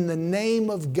in the name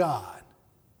of God.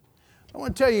 I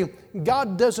want to tell you,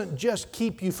 God doesn't just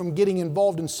keep you from getting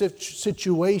involved in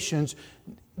situations,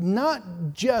 not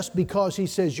just because He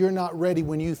says you're not ready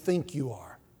when you think you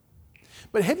are.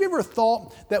 But have you ever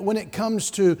thought that when it comes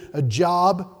to a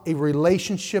job, a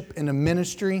relationship, and a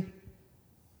ministry,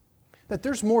 that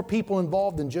there's more people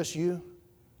involved than just you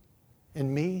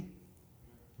and me?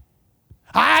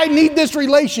 I need this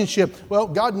relationship. Well,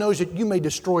 God knows that you may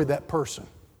destroy that person.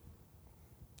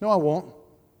 No, I won't.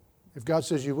 If God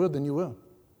says you will, then you will.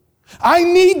 I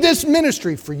need this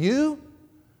ministry for you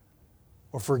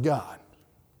or for God.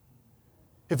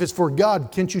 If it's for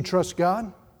God, can't you trust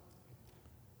God?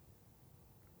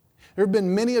 There have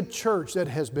been many a church that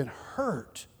has been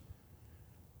hurt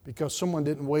because someone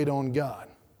didn't wait on God.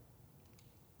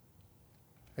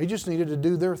 They just needed to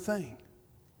do their thing.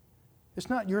 It's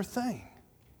not your thing.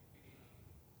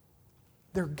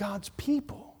 They're God's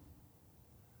people.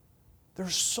 They're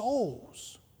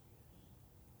souls.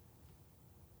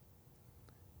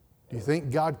 Do you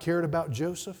think God cared about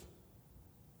Joseph?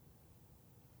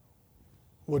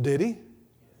 Well, did He?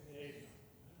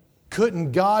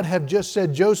 Couldn't God have just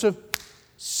said, Joseph,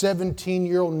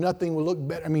 17-year-old, nothing will look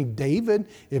better? I mean, David,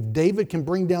 if David can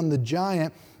bring down the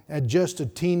giant at just a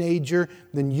teenager,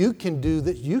 then you can do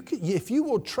that. If you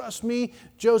will trust me,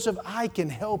 Joseph, I can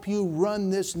help you run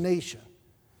this nation.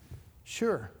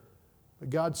 Sure. But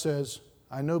God says,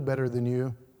 I know better than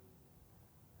you.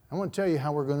 I want to tell you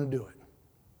how we're going to do it.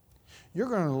 You're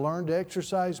going to learn to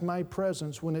exercise my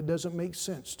presence when it doesn't make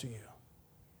sense to you.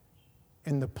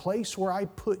 In the place where I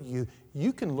put you,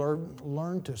 you can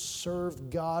learn to serve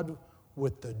God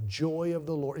with the joy of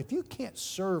the Lord. If you can't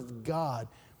serve God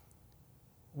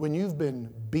when you've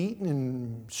been beaten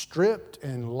and stripped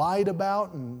and lied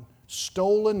about and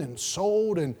stolen and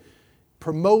sold and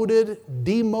promoted,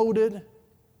 demoted,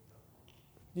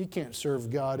 you can't serve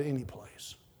God any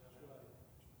place.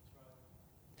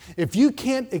 If you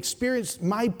can't experience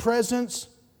my presence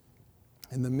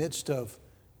in the midst of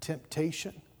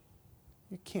temptation,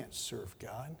 you can't serve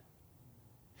God.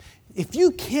 If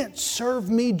you can't serve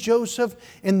me, Joseph,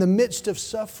 in the midst of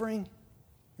suffering,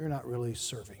 you're not really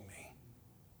serving me.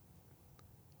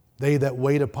 They that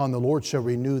wait upon the Lord shall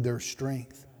renew their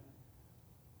strength.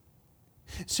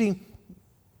 See,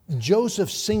 Joseph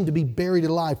seemed to be buried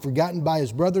alive, forgotten by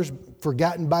his brothers,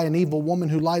 forgotten by an evil woman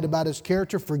who lied about his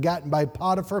character, forgotten by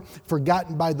Potiphar,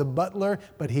 forgotten by the butler,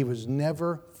 but he was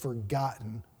never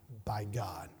forgotten by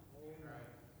God.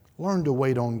 Learn to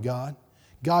wait on God.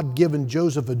 God given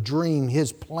Joseph a dream,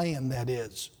 his plan, that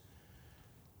is.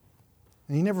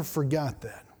 And he never forgot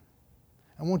that.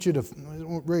 I want you to,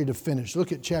 ready to finish.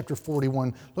 Look at chapter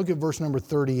 41. Look at verse number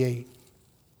 38.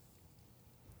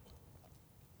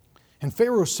 And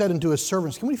Pharaoh said unto his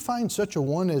servants, can we find such a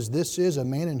one as this is, a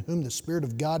man in whom the Spirit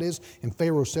of God is? And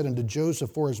Pharaoh said unto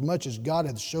Joseph, forasmuch as God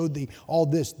hath showed thee all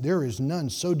this, there is none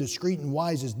so discreet and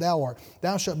wise as thou art.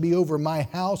 Thou shalt be over my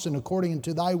house, and according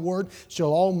unto thy word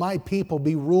shall all my people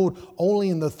be ruled. Only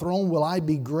in the throne will I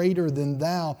be greater than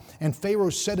thou. And Pharaoh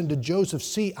said unto Joseph,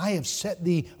 see, I have set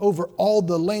thee over all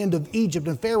the land of Egypt.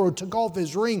 And Pharaoh took off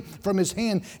his ring from his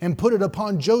hand and put it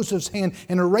upon Joseph's hand,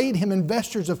 and arrayed him in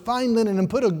vestures of fine linen, and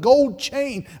put a gold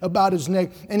chain about his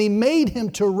neck, and he made him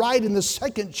to ride in the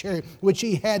second chariot which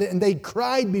he had, and they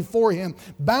cried before him,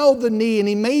 bow the knee, and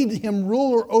he made him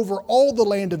ruler over all the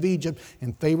land of Egypt.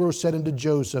 And Pharaoh said unto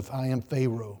Joseph, I am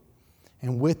Pharaoh,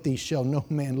 and with thee shall no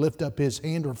man lift up his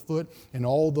hand or foot in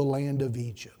all the land of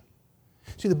Egypt.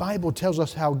 See, the Bible tells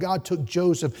us how God took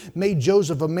Joseph, made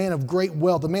Joseph a man of great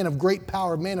wealth, a man of great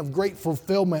power, a man of great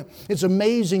fulfillment. It's an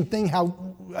amazing thing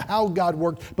how God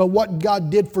worked, but what God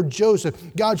did for Joseph.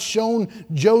 God shown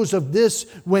Joseph this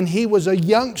when he was a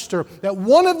youngster, that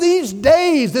one of these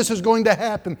days this is going to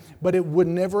happen. But it would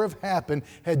never have happened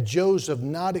had Joseph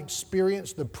not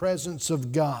experienced the presence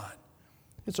of God.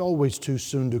 It's always too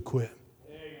soon to quit.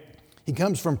 He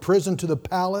comes from prison to the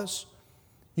palace.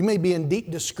 You may be in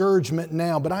deep discouragement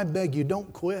now, but I beg you,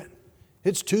 don't quit.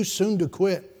 It's too soon to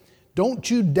quit. Don't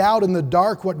you doubt in the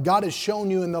dark what God has shown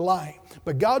you in the light.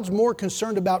 But God's more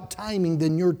concerned about timing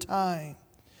than your time.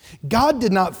 God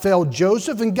did not fail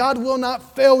Joseph, and God will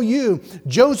not fail you.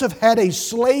 Joseph had a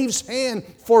slave's hand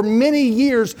for many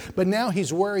years, but now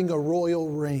he's wearing a royal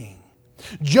ring.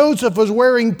 Joseph was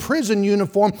wearing prison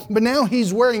uniform, but now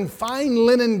he's wearing fine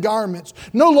linen garments.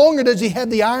 No longer does he have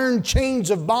the iron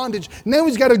chains of bondage. Now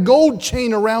he's got a gold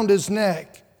chain around his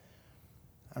neck.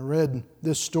 I read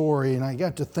this story and I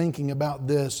got to thinking about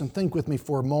this, and think with me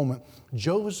for a moment.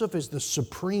 Joseph is the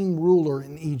supreme ruler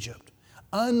in Egypt.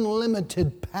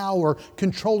 Unlimited power,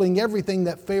 controlling everything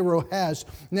that Pharaoh has.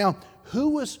 Now, who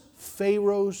was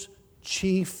Pharaoh's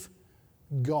chief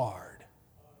guard?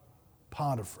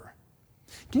 Potiphar.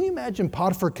 Can you imagine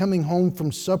Potiphar coming home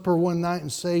from supper one night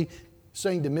and saying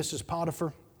to Mrs.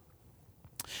 Potiphar,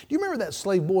 do you remember that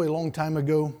slave boy a long time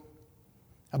ago?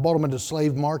 I bought him at a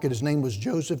slave market. His name was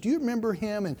Joseph. Do you remember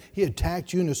him? And he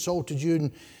attacked you and assaulted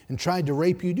you and tried to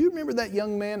rape you. Do you remember that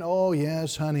young man? Oh,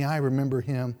 yes, honey, I remember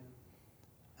him.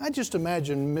 I just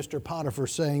imagine Mr. Potiphar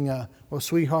saying, well,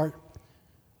 sweetheart,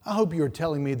 I hope you're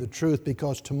telling me the truth,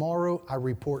 because tomorrow I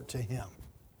report to him.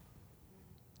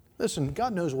 Listen,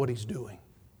 God knows what He's doing.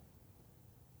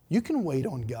 You can wait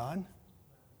on God.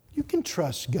 You can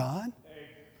trust God.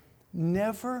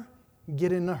 Never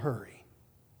get in a hurry.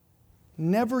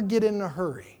 Never get in a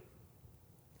hurry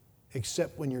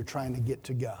except when you're trying to get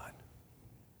to God.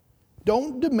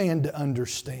 Don't demand to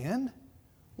understand.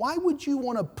 Why would you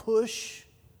want to push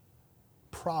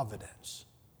providence?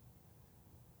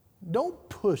 Don't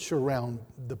push around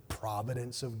the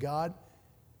providence of God.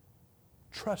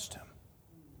 Trust Him.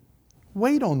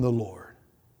 Wait on the Lord.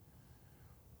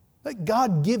 Let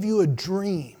God give you a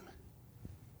dream.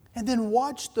 And then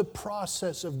watch the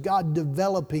process of God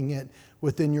developing it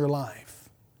within your life.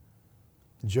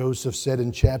 Joseph said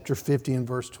in chapter 50 and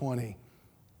verse 20,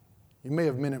 you may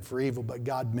have meant it for evil, but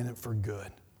God meant it for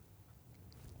good.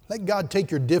 Let God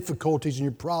take your difficulties and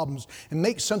your problems and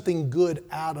make something good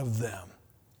out of them.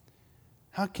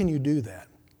 How can you do that?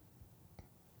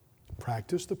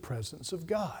 Practice the presence of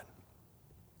God.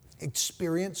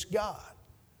 Experience God.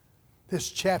 This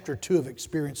chapter 2 of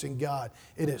experiencing God,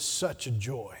 it is such a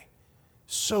joy.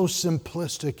 So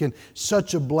simplistic and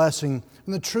such a blessing.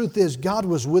 And the truth is, God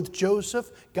was with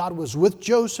Joseph. God was with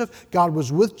Joseph. God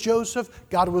was with Joseph.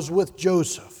 God was with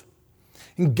Joseph.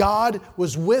 And God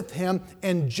was with him,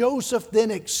 and Joseph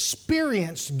then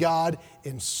experienced God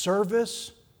in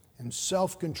service, in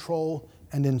self-control,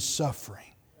 and in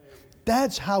suffering.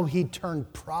 That's how he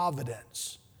turned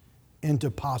providence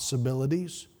into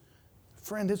possibilities.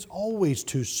 Friend, it's always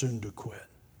too soon to quit.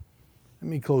 Let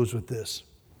me close with this.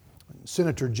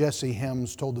 Senator Jesse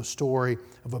Helms told the story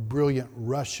of a brilliant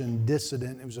Russian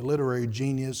dissident. He was a literary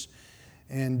genius,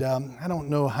 And I don't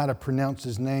know how to pronounce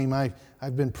his name.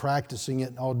 I've been practicing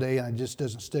it all day and it just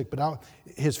doesn't stick. But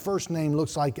his first name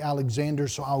looks like Alexander,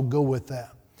 so I'll go with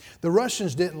that. The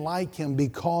Russians didn't like him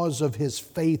because of his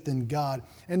faith in God,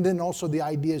 and then also the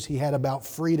ideas he had about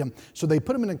freedom. So they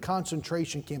put him in a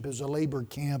concentration camp. It was a labor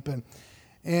camp.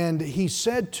 And he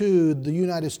said to the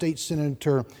United States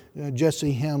Senator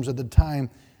Jesse Helms at the time,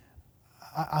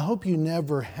 I hope you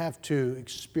never have to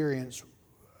experience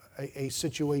a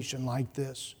situation like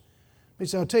this. He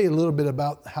said, I'll tell you a little bit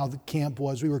about how the camp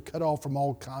was. We were cut off from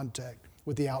all contact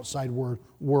with the outside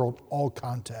world, all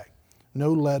contact.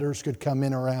 No letters could come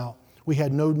in or out. We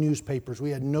had no newspapers. We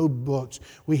had no books.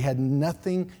 We had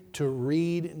nothing to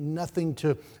read, nothing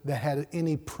that had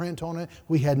any print on it.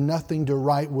 We had nothing to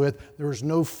write with. There was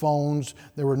no phones.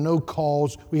 There were no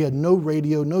calls. We had no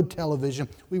radio, no television.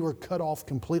 We were cut off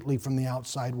completely from the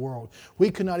outside world.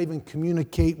 We could not even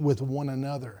communicate with one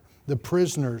another. The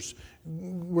prisoners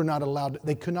were not allowed,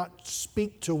 they could not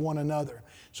speak to one another.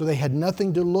 So they had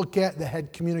nothing to look at that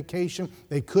had communication.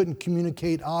 They couldn't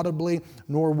communicate audibly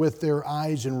nor with their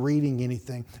eyes and reading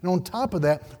anything. And on top of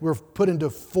that, we're put into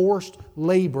forced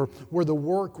labor where the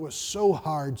work was so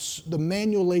hard, the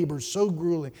manual labor so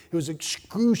grueling. It was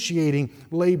excruciating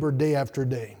labor day after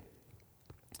day.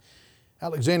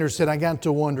 Alexander said, I got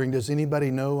to wondering, does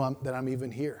anybody know that I'm even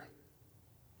here?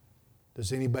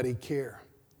 Does anybody care?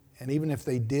 And even if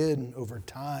they did, over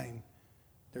time,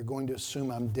 they're going to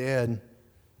assume I'm dead.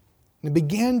 And it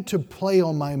began to play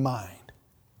on my mind.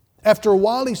 After a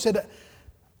while, he said,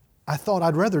 I thought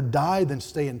I'd rather die than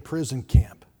stay in prison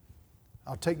camp.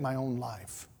 I'll take my own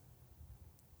life.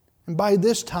 And by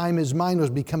this time, his mind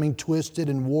was becoming twisted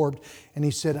and warped. And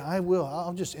he said,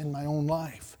 I'll just end my own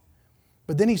life.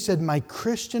 But then he said, my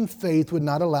Christian faith would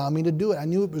not allow me to do it. I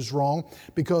knew it was wrong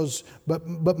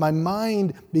but my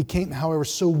mind became, however,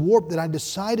 so warped that I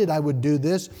decided I would do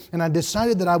this. And I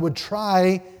decided that I would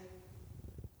try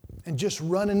and just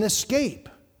run and escape.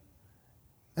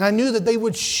 And I knew that they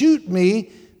would shoot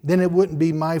me, then it wouldn't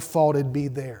be my fault, it'd be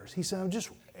theirs. He said, just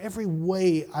every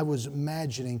way I was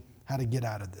imagining how to get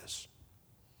out of this.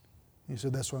 He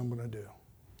said, that's what I'm going to do.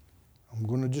 I'm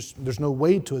going to there's no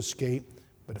way to escape,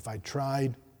 but if I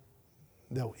tried,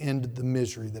 they'll end the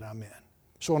misery that I'm in.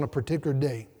 So on a particular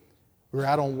day, we were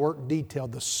out on work detail.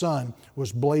 The sun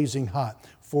was blazing hot.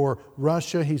 For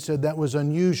Russia, he said that was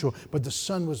unusual, but the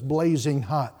sun was blazing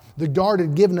hot. The guard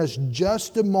had given us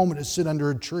just a moment to sit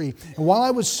under a tree. And while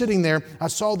I was sitting there, I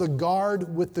saw the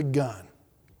guard with the gun.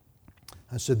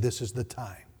 I said, this is the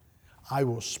time. I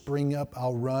will spring up,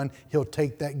 I'll run. He'll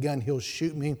take that gun, he'll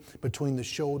shoot me between the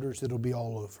shoulders, it'll be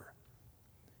all over.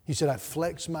 He said, I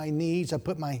flexed my knees, I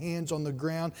put my hands on the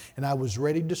ground, and I was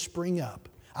ready to spring up.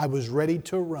 I was ready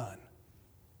to run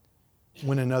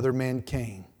when another man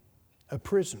came, a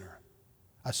prisoner.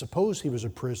 I suppose he was a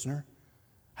prisoner.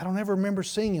 I don't ever remember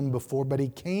seeing him before, but he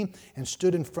came and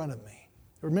stood in front of me.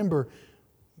 Remember,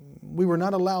 we were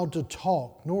not allowed to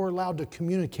talk, nor allowed to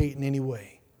communicate in any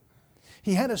way.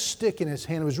 He had a stick in his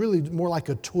hand. It was really more like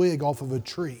a twig off of a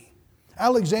tree.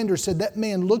 Alexander said, that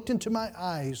man looked into my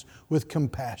eyes with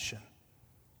compassion,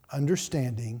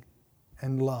 understanding,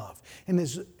 and love. And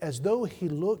as though he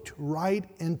looked right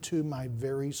into my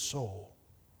very soul.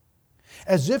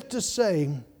 As if to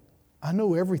say, I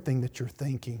know everything that you're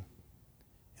thinking,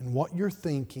 and what you're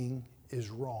thinking is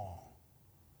wrong.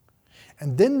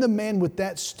 And then the man with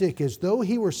that stick, as though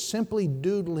he were simply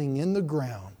doodling in the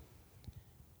ground,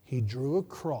 he drew a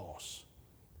cross,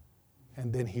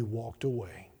 and then he walked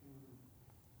away.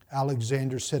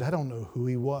 Alexander said, I don't know who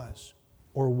he was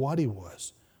or what he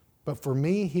was, but for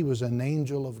me, he was an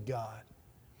angel of God.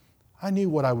 I knew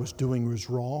what I was doing was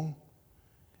wrong,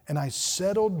 and I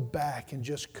settled back and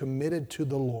just committed to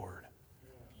the Lord.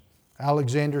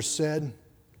 Alexander said,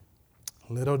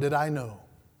 little did I know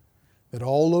that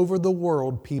all over the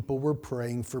world people were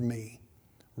praying for me,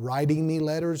 writing me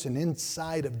letters, and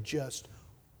inside of just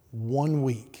 1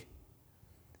 week,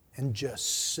 in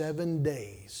just 7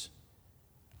 days,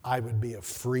 I would be a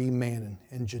free man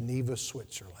in Geneva,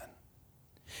 Switzerland.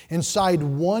 Inside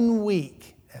 1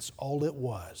 week, that's all it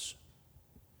was.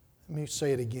 Let me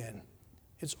say it again.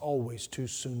 It's always too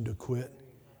soon to quit.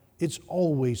 It's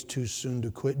always too soon to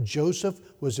quit. Joseph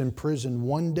was in prison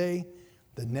one day.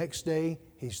 The next day,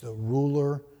 he's the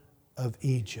ruler of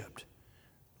Egypt.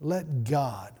 Let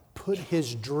God put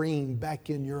His dream back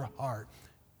in your heart.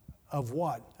 Of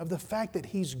what? Of the fact that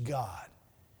He's God.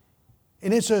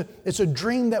 And it's a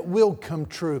dream that will come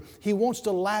true. He wants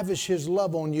to lavish His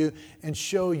love on you and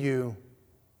show you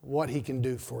what He can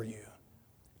do for you.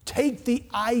 Take the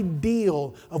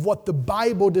ideal of what the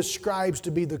Bible describes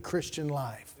to be the Christian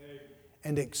life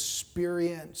and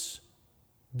experience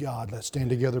God. Let's stand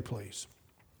together, please.